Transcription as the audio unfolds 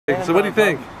So what do you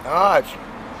think? Oh, it's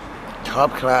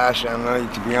top class,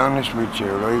 and to be honest with you,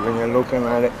 right, when you're looking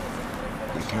at it,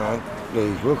 you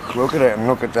can't, look at it and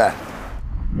look at that.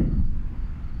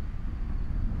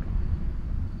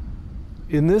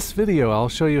 In this video, I'll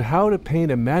show you how to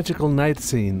paint a magical night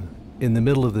scene in the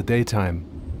middle of the daytime.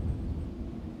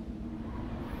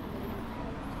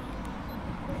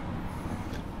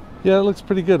 Yeah, it looks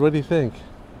pretty good. What do you think?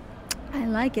 I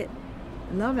like it.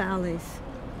 Love alleys.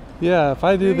 Yeah, if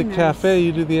I do Very the nice. cafe,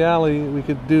 you do the alley, we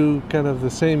could do kind of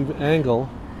the same angle.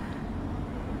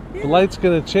 Yeah. The light's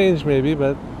going to change maybe,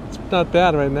 but it's not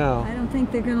bad right now. I don't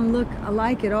think they're going to look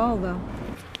alike at all, though.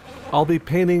 I'll be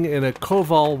painting in a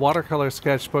Koval watercolor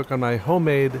sketchbook on my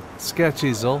homemade sketch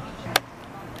easel.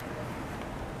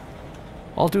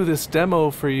 I'll do this demo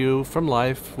for you from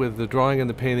life with the drawing and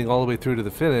the painting all the way through to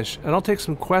the finish, and I'll take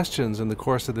some questions in the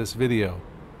course of this video.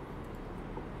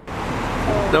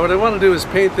 Now what I want to do is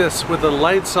paint this with the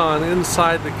lights on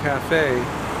inside the cafe,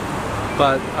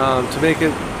 but to make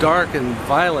it dark and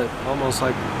violet, almost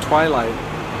like twilight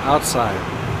outside.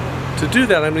 To do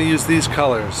that, I'm going to use these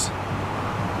colors.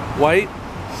 White,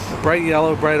 bright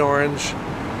yellow, bright orange,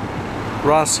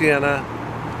 raw sienna,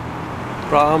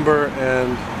 raw umber,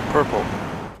 and purple.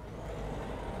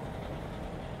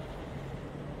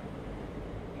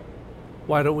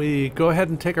 Why don't we go ahead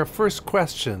and take our first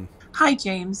question? Hi,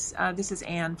 James. This is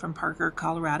Anne from Parker,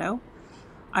 Colorado.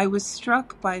 I was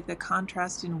struck by the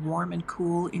contrast in warm and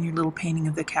cool in your little painting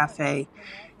of the cafe.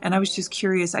 And I was just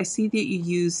curious. I see that you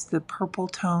use the purple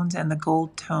tones and the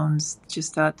gold tones,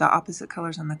 just the opposite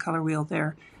colors on the color wheel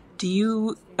there. Do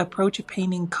you approach a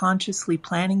painting consciously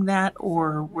planning that,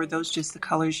 or were those just the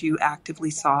colors you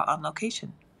actively saw on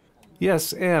location?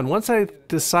 Yes, Anne. Once I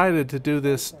decided to do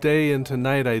this day into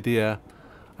night idea,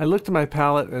 I looked at my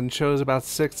palette and chose about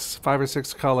 5 or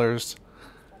 6 colors,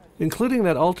 including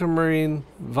that ultramarine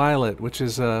violet, which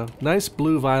is a nice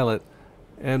blue violet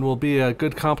and will be a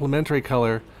good complementary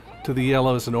color to the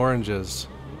yellows and oranges.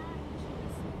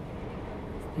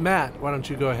 Matt, why don't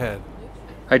you go ahead?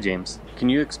 Hi James, can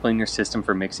you explain your system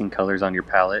for mixing colors on your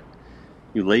palette?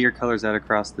 You lay your colors out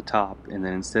across the top, and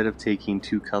then instead of taking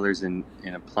 2 colors and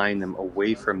applying them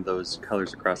away from those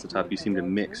colors across the top, you seem to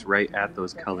mix right at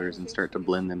those colors and start to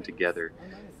blend them together.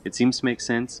 It seems to make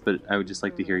sense, but I would just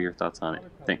like to hear your thoughts on it.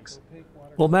 Thanks.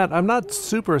 Well, Matt, I'm not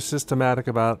super systematic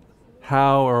about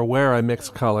how or where I mix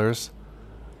colors.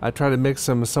 I try to mix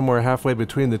them somewhere halfway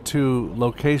between the 2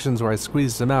 locations where I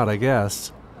squeeze them out, I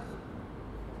guess.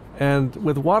 And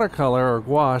with watercolor or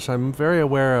gouache, I'm very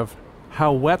aware of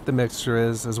how wet the mixture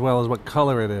is as well as what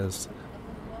color it is.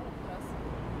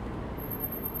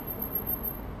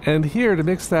 And here, to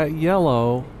mix that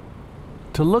yellow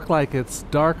to look like it's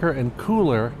darker and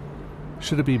cooler,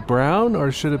 should it be brown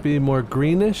or should it be more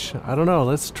greenish? I don't know.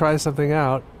 Let's try something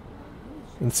out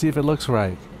and see if it looks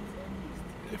right.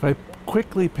 If I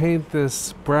quickly paint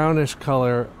this brownish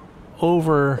color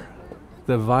over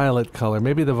the violet color,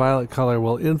 maybe the violet color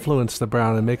will influence the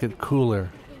brown and make it cooler.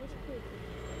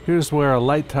 Here's where a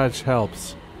light touch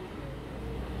helps.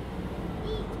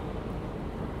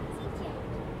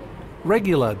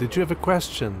 Regula, did you have a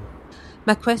question?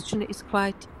 My question is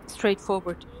quite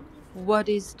straightforward. What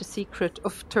is the secret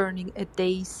of turning a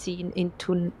day scene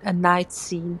into a night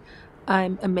scene?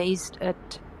 I'm amazed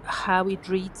at how it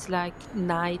reads like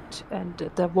night and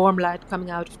the warm light coming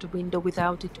out of the window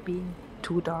without it being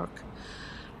too dark.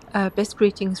 Best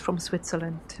greetings from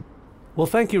Switzerland. Well,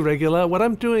 thank you, Regula. What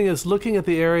I'm doing is looking at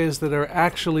the areas that are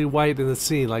actually white in the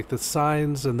scene, like the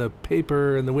signs and the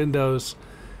paper and the windows,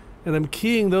 and I'm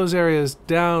keying those areas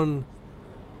down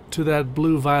to that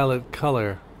blue-violet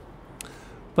color.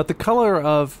 But the color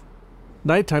of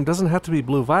nighttime doesn't have to be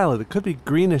blue-violet. It could be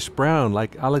greenish-brown,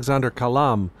 like Alexander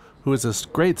Kalam, who is a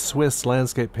great Swiss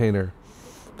landscape painter.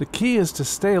 The key is to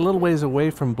stay a little ways away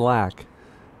from black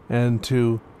and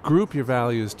to group your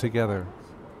values together.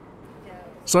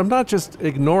 So I'm not just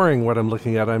ignoring what I'm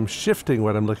looking at, I'm shifting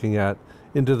what I'm looking at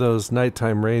into those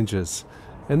nighttime ranges.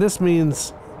 And this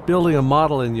means building a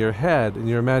model in your head, in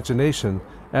your imagination,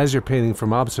 as you're painting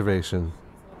from observation.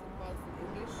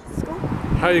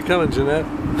 How are you coming, Jeanette?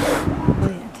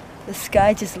 Brilliant. The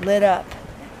sky just lit up.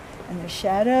 And there's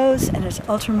shadows, and it's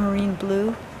ultramarine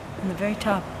blue. And the very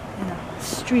top,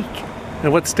 streak.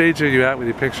 And what stage are you at with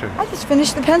your picture? I just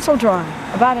finished the pencil drawing.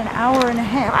 About an hour and a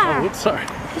half. Oh, oops, sorry.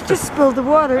 I just spilled the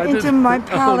water into my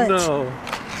palette. Oh, no.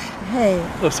 Hey.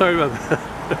 Oh, sorry about that.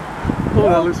 Oh,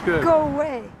 that looks good. Go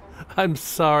away. I'm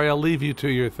sorry. I'll leave you to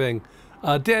your thing.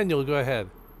 Daniel, go ahead.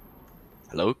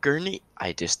 Hello, Gurney.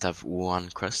 I just have one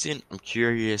question. I'm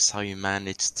curious how you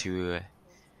managed to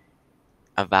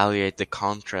evaluate the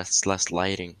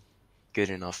contrast/lighting good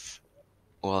enough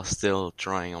while still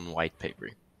drawing on white paper.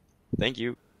 Thank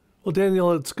you. Well,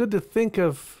 Daniel, it's good to think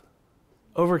of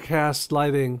overcast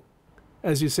lighting,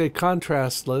 as you say,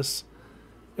 contrastless,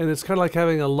 and it's kind of like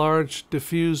having a large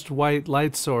diffused white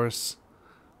light source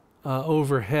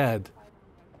overhead.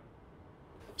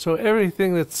 So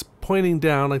everything that's pointing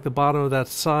down, like the bottom of that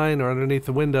sign or underneath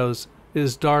the windows,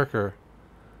 is darker.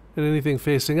 And anything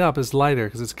facing up is lighter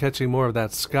because it's catching more of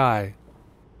that sky.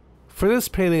 For this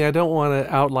painting, I don't want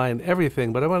to outline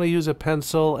everything, but I want to use a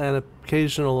pencil and an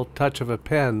occasional touch of a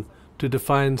pen to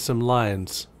define some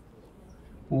lines.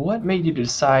 What made you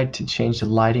decide to change the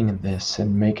lighting in this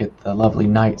and make it the lovely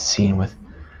night scene with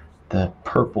the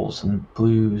purples and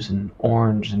blues and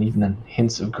orange and even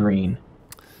hints of green?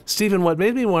 Stephen, what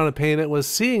made me want to paint it was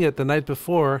seeing it the night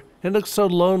before. It looked so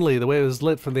lonely the way it was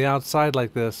lit from the outside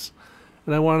like this.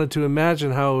 And I wanted to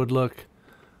imagine how it would look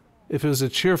if it was a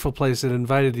cheerful place that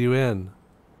invited you in.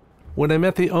 When I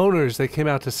met the owners, they came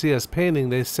out to see us painting.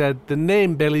 They said the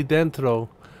name Belli Dentro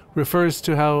refers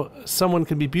to how someone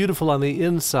can be beautiful on the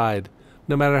inside,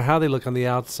 no matter how they look on the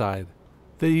outside.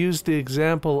 They used the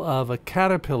example of a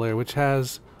caterpillar which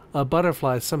has a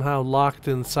butterfly somehow locked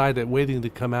inside it, waiting to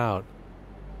come out.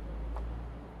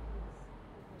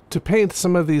 To paint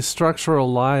some of these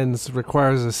structural lines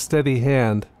requires a steady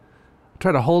hand. I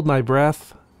try to hold my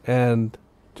breath and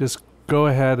just go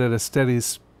ahead at a steady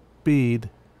speed.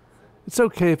 It's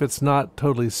okay if it's not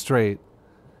totally straight.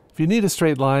 If you need a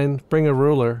straight line, bring a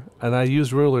ruler, and I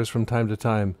use rulers from time to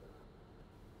time.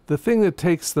 The thing that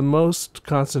takes the most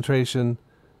concentration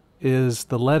is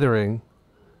the lettering,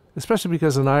 especially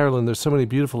because in Ireland there's so many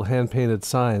beautiful hand-painted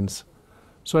signs.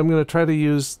 So I'm going to try to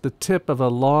use the tip of a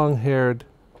long-haired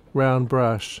round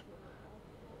brush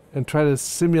and try to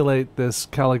simulate this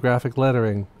calligraphic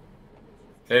lettering.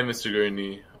 Hey, Mr.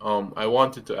 Gurney. I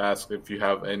wanted to ask if you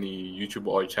have any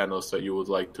YouTube art channels that you would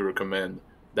like to recommend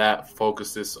that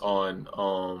focuses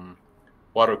on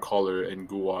watercolor and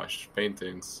gouache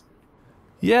paintings.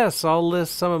 Yes, I'll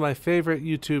list some of my favorite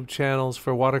YouTube channels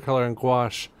for watercolor and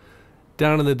gouache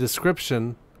down in the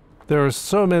description. There are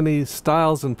so many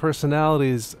styles and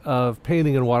personalities of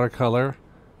painting in watercolor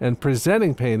and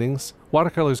presenting paintings.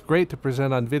 Watercolor is great to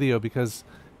present on video because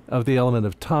of the element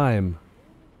of time.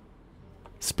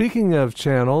 Speaking of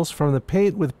channels, from the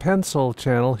Paint with Pencil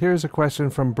channel, here's a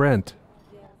question from Brent.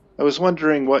 I was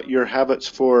wondering what your habits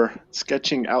for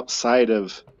sketching outside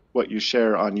of what you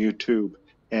share on YouTube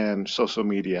and social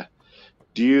media.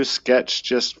 Do you sketch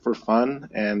just for fun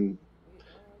and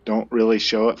don't really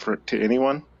show it to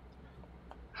anyone?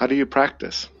 How do you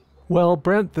practice? Well,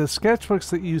 Brent, the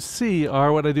sketchbooks that you see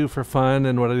are what I do for fun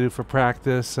and what I do for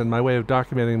practice and my way of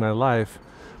documenting my life.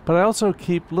 But I also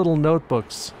keep little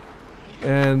notebooks.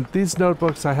 And these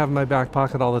notebooks I have in my back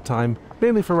pocket all the time,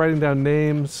 mainly for writing down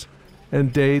names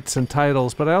and dates and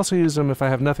titles. But I also use them, if I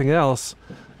have nothing else,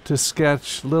 to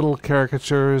sketch little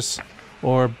caricatures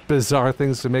or bizarre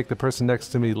things to make the person next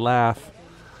to me laugh.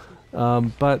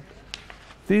 But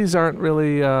these aren't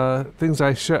really things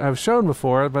I have shown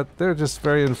before, but they're just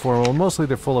very informal. Mostly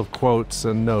they're full of quotes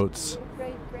and notes.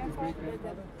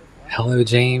 Hello,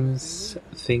 James.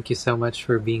 Thank you so much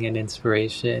for being an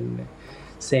inspiration.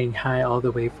 Saying hi all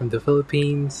the way from the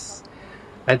Philippines.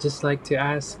 I'd just like to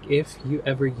ask if you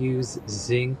ever use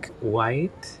zinc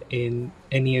white in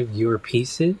any of your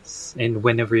pieces and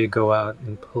whenever you go out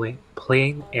and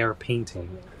plein air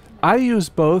painting. I use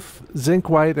both zinc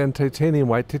white and titanium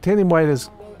white. Titanium white has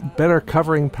better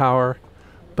covering power,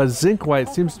 but zinc white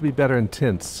seems to be better in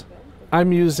tints.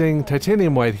 I'm using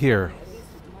titanium white here.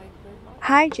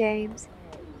 Hi, James.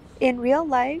 In real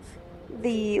life,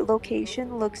 the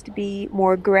location looks to be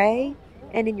more gray,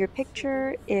 and in your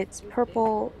picture, it's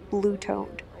purple blue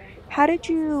toned. How did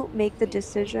you make the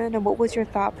decision, and what was your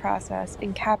thought process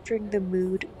in capturing the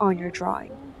mood on your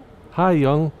drawing? Hi,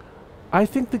 Young. I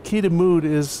think the key to mood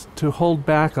is to hold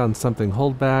back on something.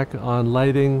 Hold back on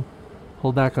lighting,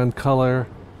 hold back on color,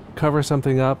 cover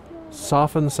something up,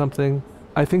 soften something.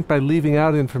 I think by leaving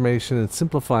out information and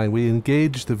simplifying, we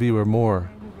engage the viewer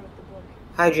more.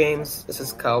 Hi James, this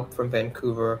is Kalp from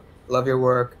Vancouver. Love your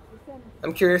work.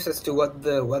 I'm curious as to what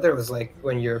the weather was like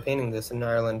when you were painting this in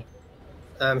Ireland.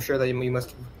 I'm sure that you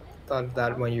must have thought of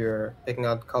that when you're picking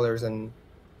out colors, and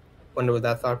wonder what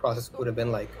that thought process would have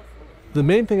been like. The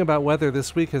main thing about weather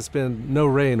this week has been no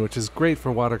rain, which is great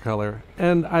for watercolor.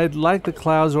 And I'd like the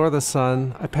clouds or the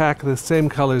sun. I pack the same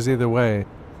colors either way.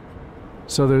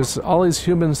 So there's all these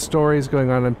human stories going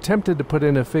on. I'm tempted to put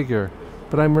in a figure,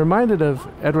 but I'm reminded of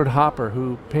Edward Hopper,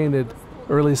 who painted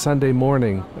Early Sunday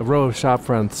Morning, a row of shop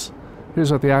fronts.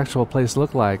 Here's what the actual place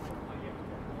looked like.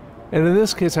 And in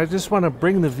this case, I just want to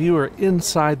bring the viewer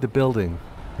inside the building.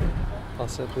 I'll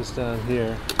set this down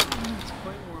here.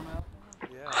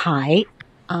 Hi,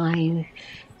 I'm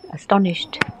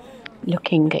astonished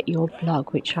looking at your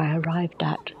blog, which I arrived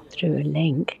at through a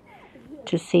link,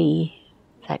 to see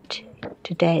that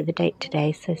today, the date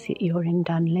today, says that you're in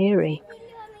Dunleary.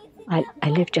 I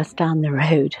live just down the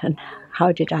road, and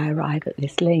how did I arrive at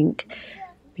this link?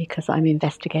 Because I'm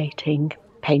investigating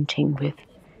painting with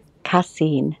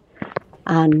casein,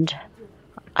 and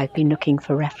I've been looking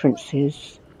for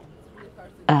references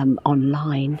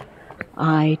online.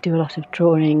 I do a lot of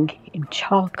drawing in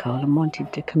charcoal and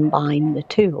wanted to combine the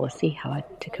two, or see how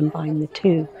to combine the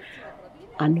two,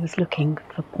 and was looking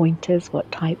for pointers,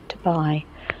 what type to buy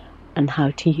and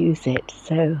how to use it.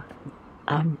 So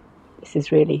this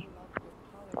is really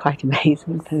quite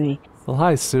amazing for me. Well,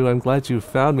 hi, Sue. I'm glad you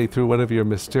found me through one of your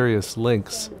mysterious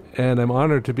links, and I'm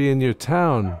honored to be in your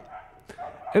town.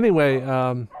 Anyway,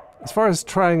 as far as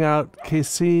trying out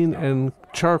casein and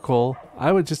charcoal,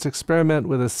 I would just experiment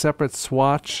with a separate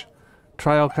swatch,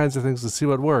 try all kinds of things to see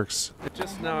what works.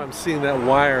 Just now I'm seeing that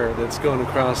wire that's going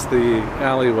across the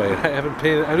alleyway. I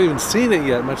haven't even seen it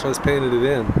yet, much less painted it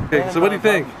in. Okay, so what do you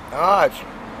think? Oh, it's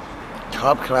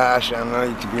top class,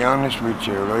 and to be honest with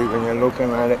you, right, when you're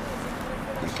looking at it,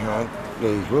 you can't.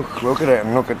 Look at it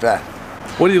and look at that.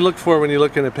 What do you look for when you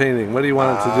look at a painting? What do you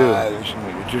want it to do? Listen,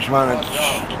 you just want it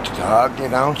to hug you,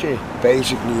 don't you?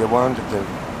 Basically, you want it to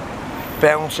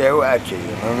bounce out at you, you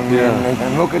know what I mean? Yeah.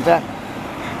 And look at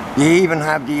that. You even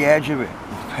have the edge of it.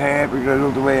 Perfect,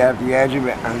 look the way you have the edge of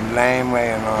it, and laneway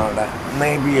and all that.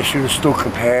 Maybe you should have stuck a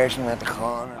person at the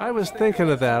corner. I was thinking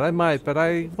of that. I might, but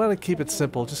I want to keep it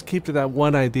simple. Just keep to that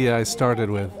one idea I started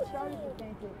with.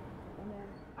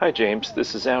 Hi James,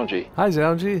 this is Zaunji. Hi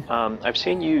Zaunji. I've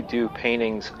seen you do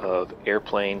paintings of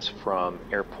airplanes from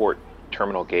airport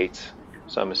terminal gates,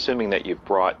 so I'm assuming that you've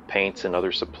brought paints and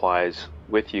other supplies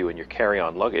with you in your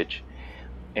carry-on luggage.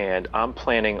 And I'm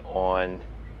planning on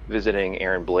visiting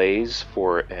Aaron Blaise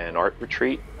for an art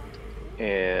retreat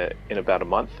in about a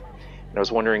month. And I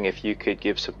was wondering if you could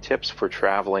give some tips for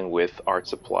traveling with art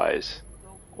supplies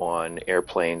on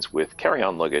airplanes with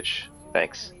carry-on luggage.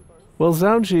 Thanks. Well,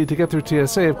 Zaunji, to get through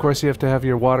TSA, of course, you have to have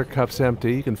your water cups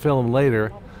empty. You can fill them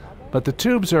later. But the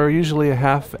tubes are usually a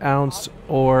 ½ ounce,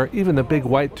 or even the big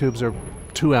white tubes are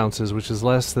 2 ounces, which is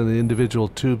less than the individual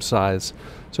tube size.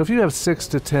 So if you have 6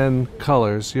 to 10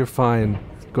 colors, you're fine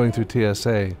going through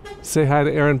TSA. Say hi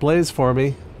to Aaron Blaise for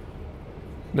me.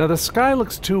 Now, the sky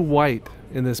looks too white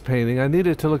in this painting. I need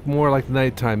it to look more like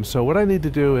nighttime. So what I need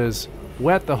to do is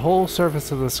wet the whole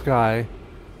surface of the sky,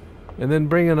 and then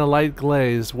bring in a light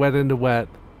glaze, wet into wet,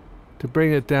 to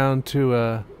bring it down to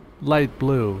a light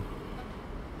blue.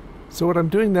 So what I'm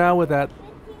doing now with that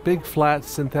big flat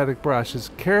synthetic brush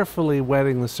is carefully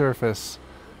wetting the surface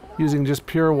using just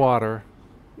pure water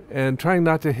and trying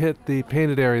not to hit the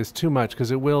painted areas too much because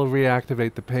it will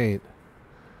reactivate the paint.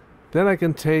 Then I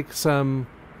can take some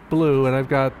blue, and I've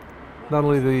got not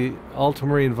only the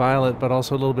ultramarine violet but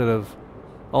also a little bit of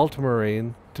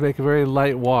ultramarine to make a very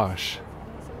light wash.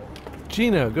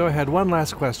 Gina, go ahead. One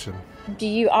last question. Do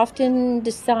you often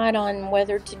decide on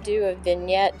whether to do a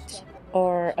vignette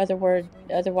or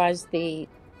otherwise the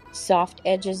soft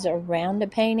edges around a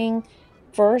painting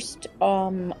first,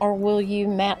 or will you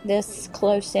map this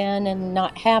close in and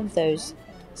not have those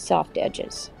soft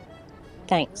edges?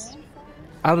 Thanks.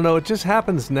 I don't know, it just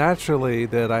happens naturally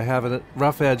that I have a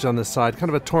rough edge on the side, kind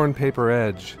of a torn paper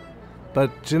edge.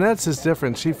 But Jeanette's is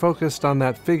different. She focused on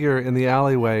that figure in the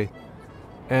alleyway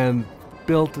and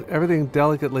built everything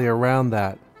delicately around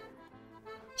that.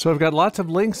 So I've got lots of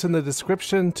links in the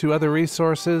description to other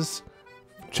resources.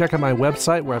 Check out my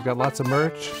website where I've got lots of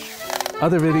merch,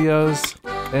 other videos,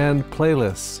 and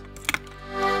playlists.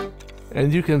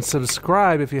 And you can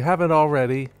subscribe if you haven't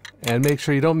already, and make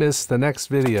sure you don't miss the next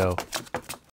video.